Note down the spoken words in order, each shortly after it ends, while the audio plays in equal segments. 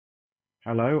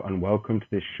Hello and welcome to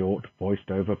this short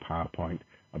voiced-over PowerPoint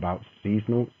about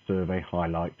seasonal survey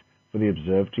highlights for the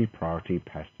Observatree Priority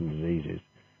Pests and Diseases.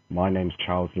 My name's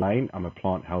Charles Lane. I'm a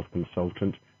plant health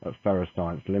consultant at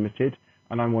Ferroscience Limited,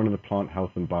 and I'm one of the plant health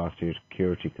and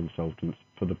biosecurity consultants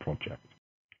for the project.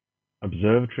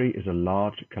 Observatree is a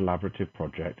large collaborative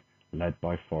project led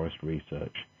by Forest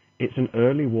Research. It's an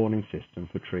early warning system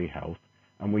for tree health,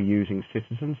 and we're using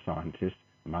citizen scientists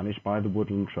managed by the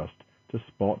Woodland Trust to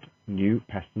spot new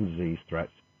pest and disease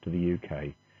threats to the UK.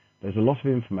 There's a lot of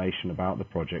information about the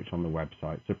project on the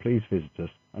website, so please visit us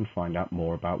and find out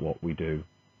more about what we do.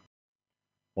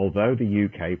 Although the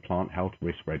UK Plant Health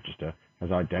Risk Register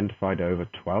has identified over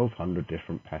 1,200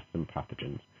 different pests and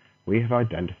pathogens, we have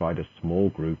identified a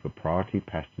small group of priority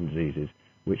pests and diseases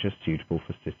which are suitable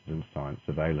for citizen science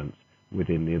surveillance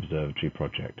within the Observatree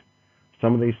project.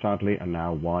 Some of these sadly are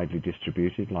now widely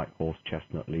distributed, like horse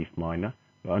chestnut leaf miner,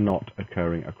 but are not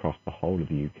occurring across the whole of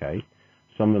the UK.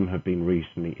 Some of them have been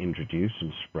recently introduced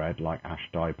and spread, like ash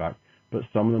dieback, but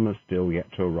some of them are still yet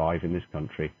to arrive in this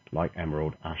country, like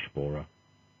emerald ash borer.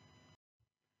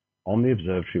 On the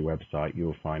Observatory website, you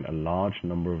will find a large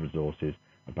number of resources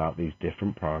about these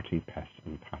different priority pests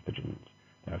and pathogens.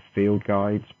 There are field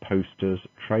guides, posters,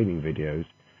 training videos,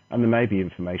 and there may be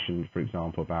information, for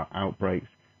example, about outbreaks,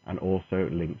 and also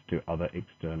links to other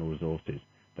external resources.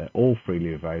 They're all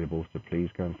freely available, so please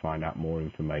go and find out more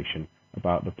information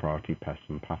about the priority pests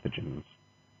and pathogens.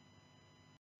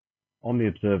 On the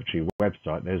Observatory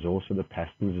website, there's also the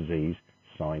Pest and Disease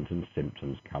Signs and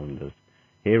Symptoms calendars.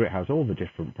 Here it has all the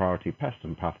different priority pests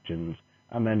and pathogens,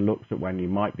 and then looks at when you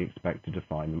might be expected to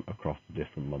find them across the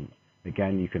different months.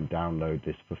 Again, you can download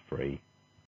this for free.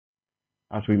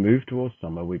 As we move towards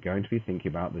summer, we're going to be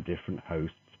thinking about the different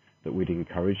hosts that we'd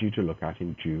encourage you to look at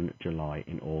in June, July,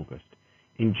 and August.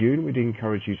 In June, we'd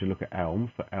encourage you to look at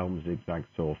elm for elm zigzag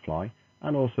sawfly,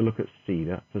 and also look at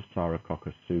cedar for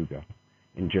Psarococcus suga.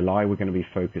 In July, we're going to be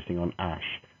focusing on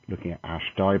ash, looking at ash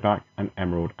dieback and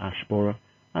emerald ash borer.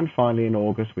 And finally, in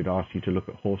August, we'd ask you to look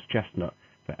at horse chestnut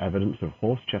for evidence of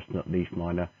horse chestnut leaf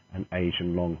miner and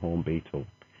Asian longhorn beetle.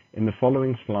 In the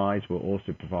following slides, we'll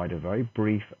also provide a very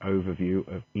brief overview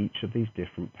of each of these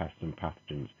different pests and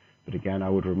pathogens. But again, I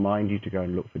would remind you to go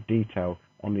and look for detail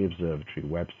on the Observatory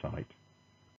website.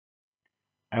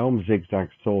 Elm zigzag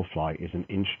sawfly is an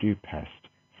introduced pest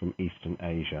from Eastern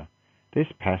Asia. This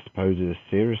pest poses a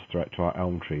serious threat to our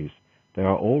elm trees. They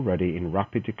are already in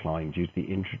rapid decline due to the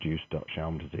introduced Dutch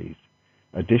elm disease.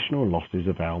 Additional losses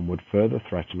of elm would further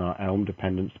threaten our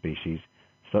elm-dependent species,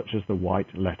 such as the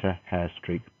white letter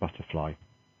hairstreak butterfly.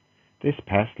 This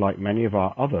pest, like many of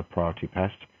our other priority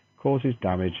pests, causes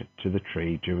damage to the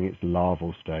tree during its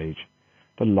larval stage.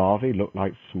 The larvae look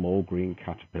like small green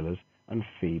caterpillars and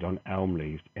feed on elm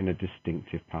leaves in a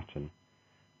distinctive pattern,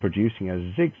 producing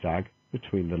a zigzag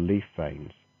between the leaf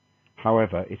veins.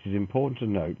 However, it is important to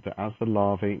note that as the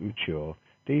larvae mature,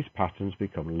 these patterns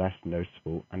become less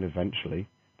noticeable and eventually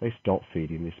they stop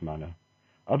feeding this manner.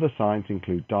 Other signs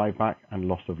include dieback and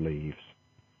loss of leaves.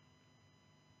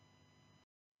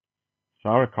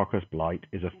 Psarococcus blight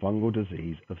is a fungal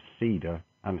disease of cedar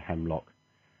and hemlock.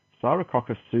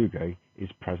 Psarococcus suga is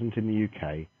present in the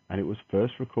UK, and it was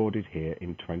first recorded here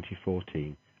in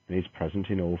 2014 and is present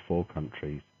in all 4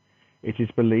 countries. It is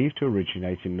believed to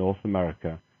originate in North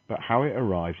America, but how it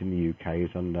arrived in the UK is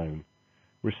unknown.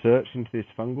 Research into this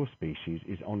fungal species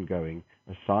is ongoing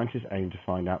as scientists aim to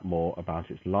find out more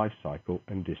about its life cycle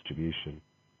and distribution.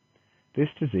 This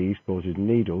disease causes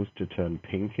needles to turn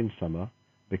pink in summer,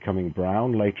 becoming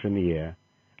brown later in the year,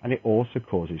 and it also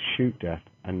causes shoot death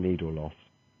and needle loss.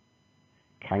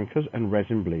 Cankers and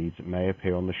resin bleeds may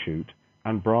appear on the shoot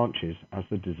and branches as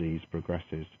the disease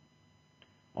progresses.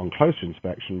 On closer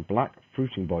inspection, black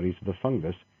fruiting bodies of the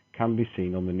fungus can be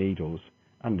seen on the needles,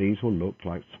 and these will look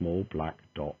like small black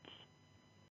dots.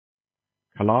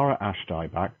 Cholera ash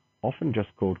dieback, often just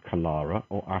called cholera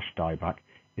or ash dieback,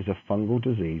 is a fungal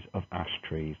disease of ash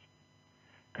trees.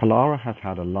 Cholera has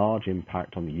had a large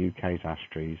impact on the UK's ash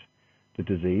trees. The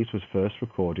disease was first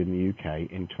recorded in the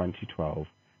UK in 2012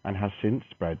 and has since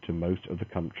spread to most of the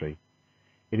country.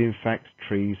 It infects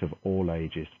trees of all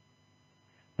ages.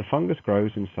 The fungus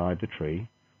grows inside the tree,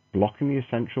 blocking the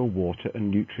essential water and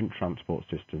nutrient transport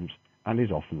systems, and is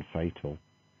often fatal.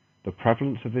 The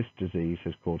prevalence of this disease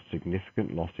has caused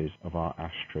significant losses of our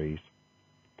ash trees.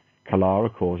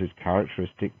 Cholera causes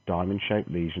characteristic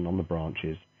diamond-shaped lesions on the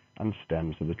branches and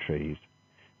stems of the trees.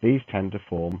 These tend to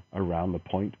form around the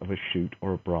point of a shoot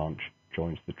or a branch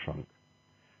joins the trunk.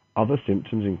 Other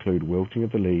symptoms include wilting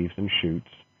of the leaves and shoots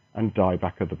and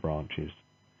dieback of the branches.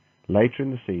 Later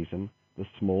in the season, the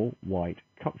small, white,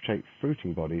 cup-shaped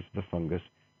fruiting bodies of the fungus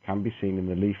can be seen in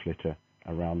the leaf litter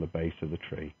around the base of the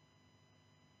tree.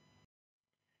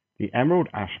 The emerald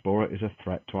ash borer is a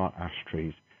threat to our ash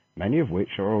trees, many of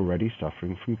which are already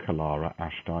suffering from Cholera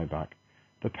ash dieback.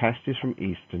 The pest is from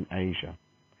eastern Asia,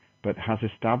 but has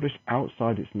established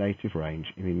outside its native range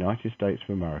in the United States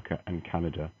of America and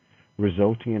Canada,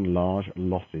 resulting in large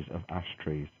losses of ash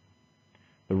trees.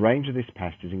 The range of this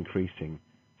pest is increasing,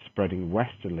 spreading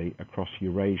westerly across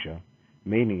Eurasia,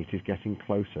 meaning it is getting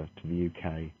closer to the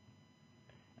UK.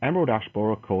 Emerald ash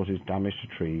borer causes damage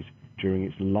to trees during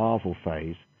its larval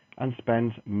phase and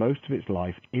spends most of its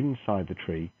life inside the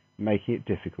tree, making it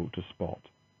difficult to spot.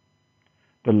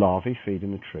 The larvae feed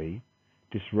in the tree,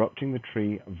 disrupting the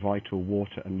tree vital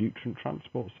water and nutrient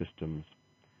transport systems.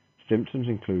 Symptoms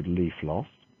include leaf loss,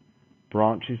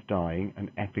 branches dying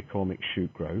and epicormic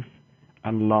shoot growth,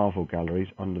 and larval galleries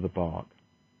under the bark.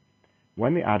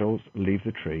 When the adults leave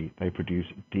the tree, they produce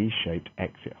D-shaped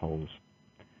exit holes.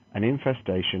 An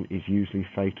infestation is usually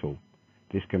fatal.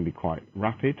 This can be quite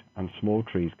rapid, and small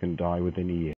trees can die within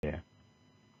a year.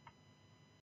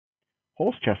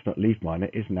 Horse chestnut leaf miner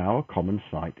is now a common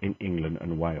sight in England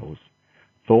and Wales.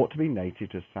 Thought to be native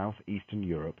to southeastern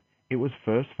Europe, it was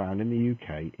first found in the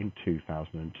UK in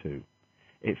 2002.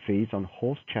 It feeds on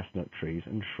horse chestnut trees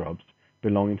and shrubs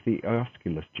belonging to the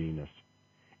Aesculus genus.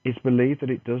 It's believed that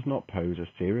it does not pose a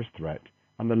serious threat,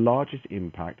 and the largest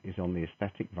impact is on the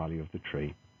aesthetic value of the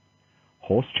tree.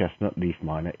 Horse chestnut leaf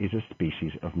miner is a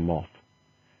species of moth,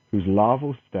 whose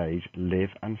larval stage live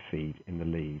and feed in the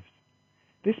leaves.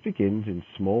 This begins in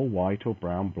small white or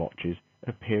brown blotches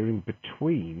appearing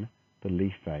between the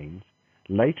leaf veins.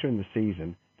 Later in the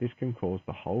season, this can cause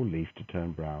the whole leaf to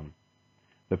turn brown.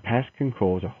 The pest can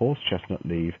cause a horse chestnut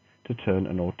leaf to turn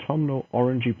an autumnal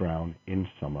orangey brown in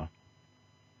summer.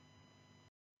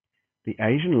 The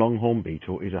Asian longhorn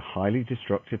beetle is a highly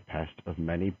destructive pest of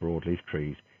many broadleaf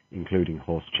trees, including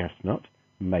horse chestnut,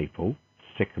 maple,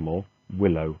 sycamore,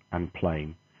 willow, and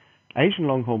plane. Asian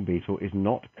longhorn beetle is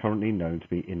not currently known to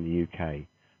be in the UK,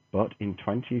 but in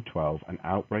 2012 an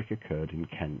outbreak occurred in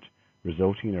Kent,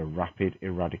 resulting in a rapid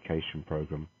eradication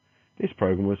program. This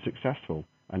program was successful,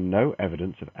 and no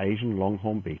evidence of Asian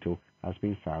longhorn beetle has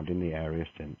been found in the area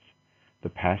since. The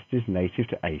pest is native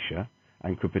to Asia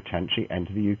and could potentially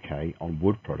enter the UK on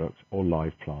wood products or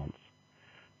live plants.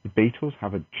 The beetles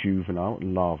have a juvenile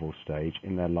larval stage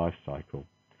in their life cycle.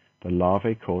 The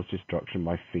larvae cause destruction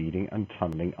by feeding and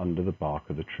tunneling under the bark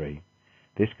of the tree.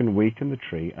 This can weaken the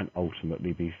tree and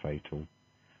ultimately be fatal.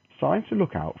 Signs to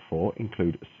look out for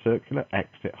include circular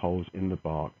exit holes in the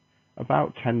bark,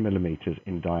 about 10 mm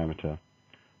in diameter,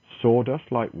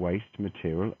 sawdust-like waste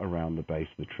material around the base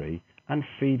of the tree, and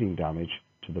feeding damage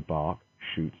to the bark,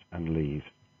 shoots, and leaves.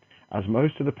 As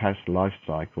most of the pest's life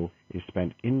cycle is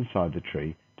spent inside the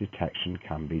tree, detection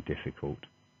can be difficult.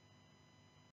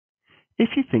 If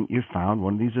you think you've found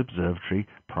one of these Observatree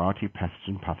priority pests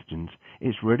and pathogens,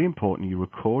 it's really important you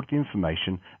record the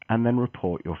information and then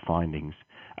report your findings.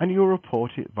 And you'll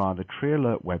report it via the Tree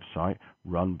Alert website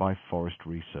run by Forest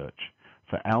Research.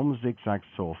 For elm zigzag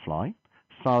sawfly,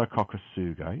 Syrococcus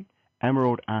sugae,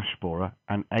 emerald ash borer,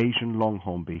 and Asian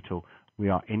longhorn beetle, we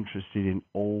are interested in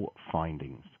all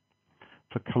findings.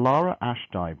 For Cholera ash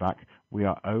dieback, we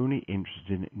are only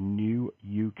interested in new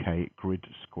UK grid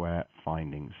square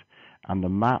findings, and the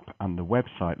map and the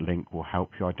website link will help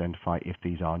you identify if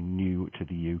these are new to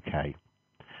the UK.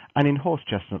 And in horse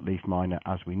chestnut leaf miner,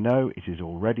 as we know, it is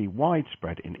already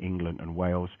widespread in England and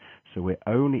Wales, so we're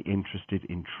only interested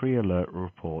in Tree Alert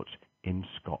reports in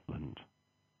Scotland.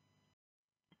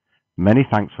 Many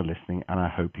thanks for listening, and I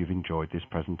hope you've enjoyed this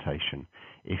presentation.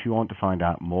 If you want to find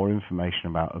out more information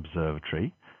about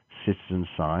Observatree, citizen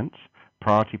science,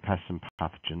 priority pests and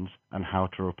pathogens, and how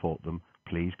to report them,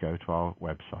 please go to our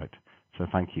website. So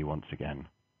thank you once again.